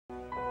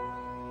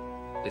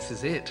This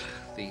is it.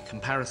 The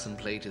comparison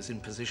plate is in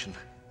position.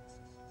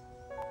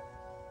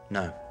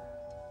 No.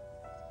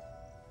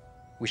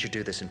 We should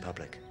do this in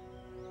public.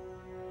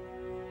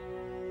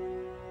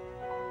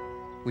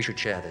 We should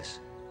share this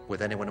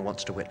with anyone who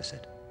wants to witness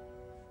it.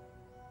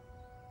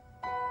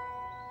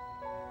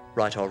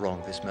 Right or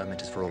wrong, this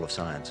moment is for all of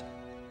science.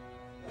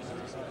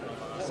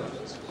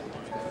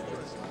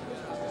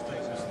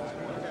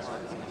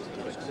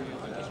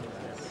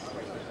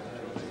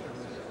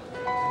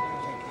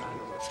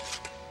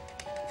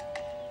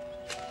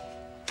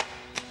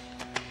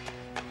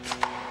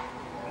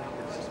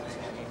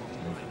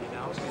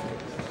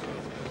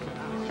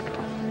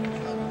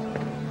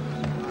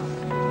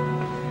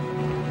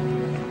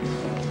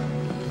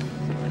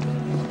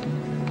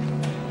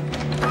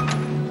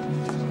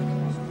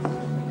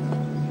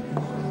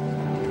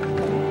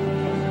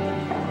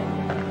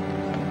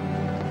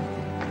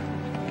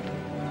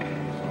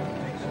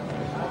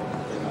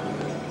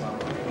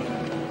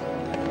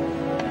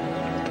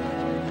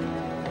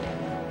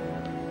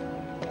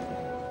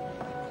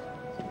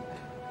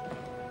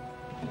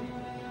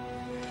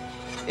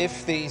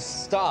 If the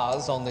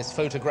stars on this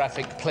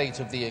photographic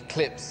plate of the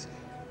eclipse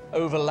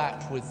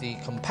overlap with the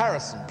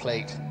comparison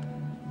plate,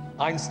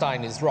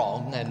 Einstein is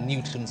wrong and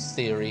Newton's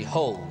theory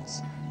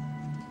holds.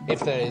 If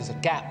there is a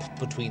gap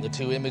between the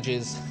two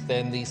images,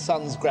 then the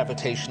sun's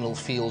gravitational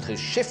field has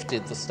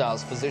shifted the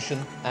star's position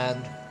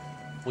and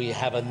we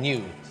have a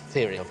new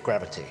theory of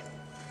gravity.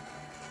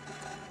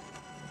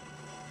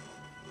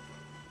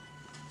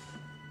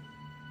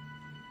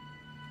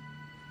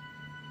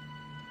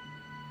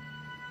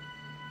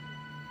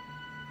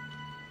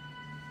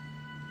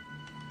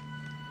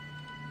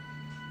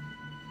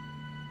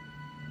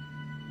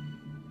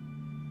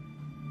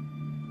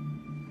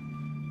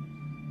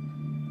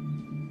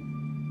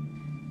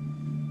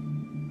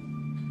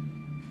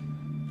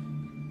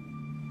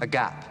 A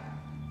gap.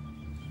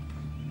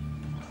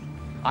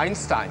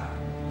 Einstein.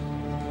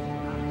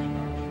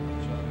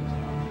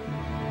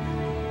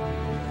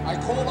 I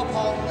call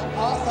upon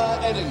Arthur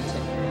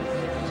Eddington.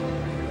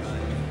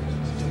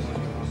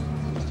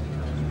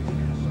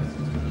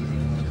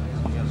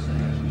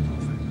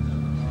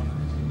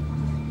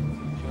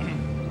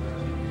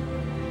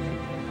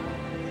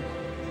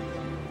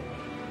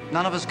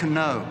 None of us can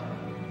know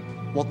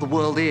what the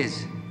world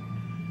is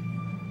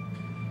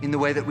in the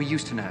way that we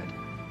used to know it.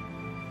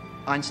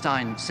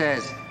 Einstein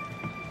says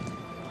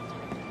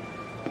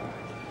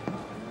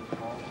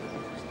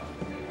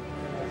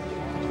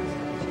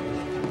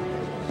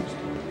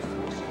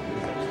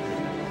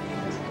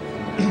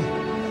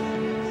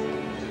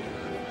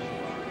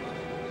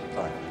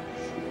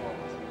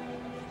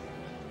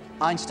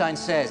Einstein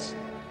says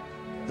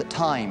that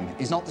time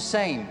is not the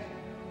same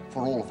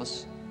for all of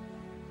us,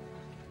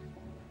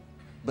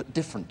 but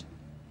different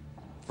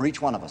for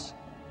each one of us.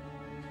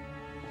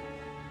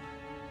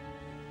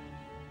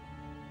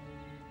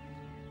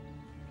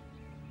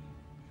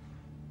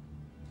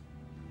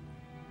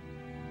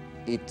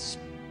 It's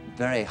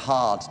very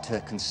hard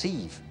to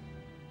conceive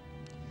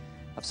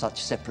of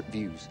such separate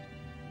views,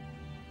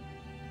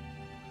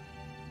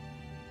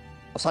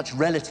 of such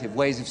relative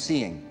ways of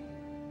seeing.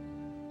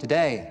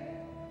 Today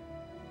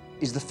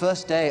is the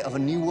first day of a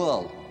new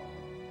world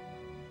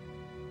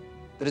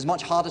that is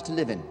much harder to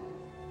live in,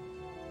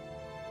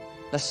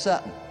 less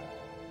certain,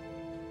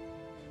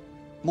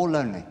 more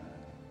lonely,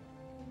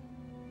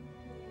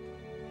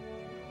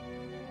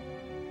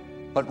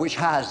 but which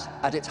has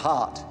at its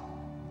heart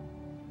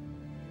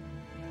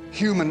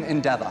human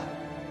endeavor.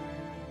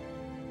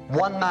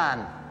 One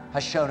man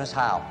has shown us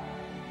how.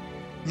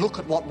 Look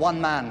at what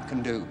one man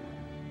can do.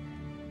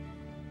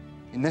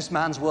 In this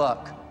man's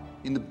work,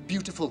 in the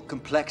beautiful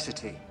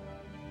complexity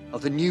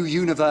of the new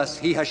universe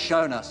he has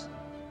shown us,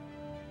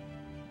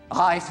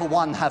 I, for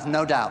one, have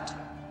no doubt.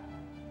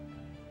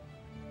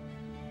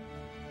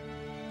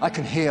 I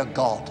can hear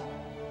God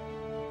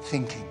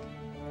thinking.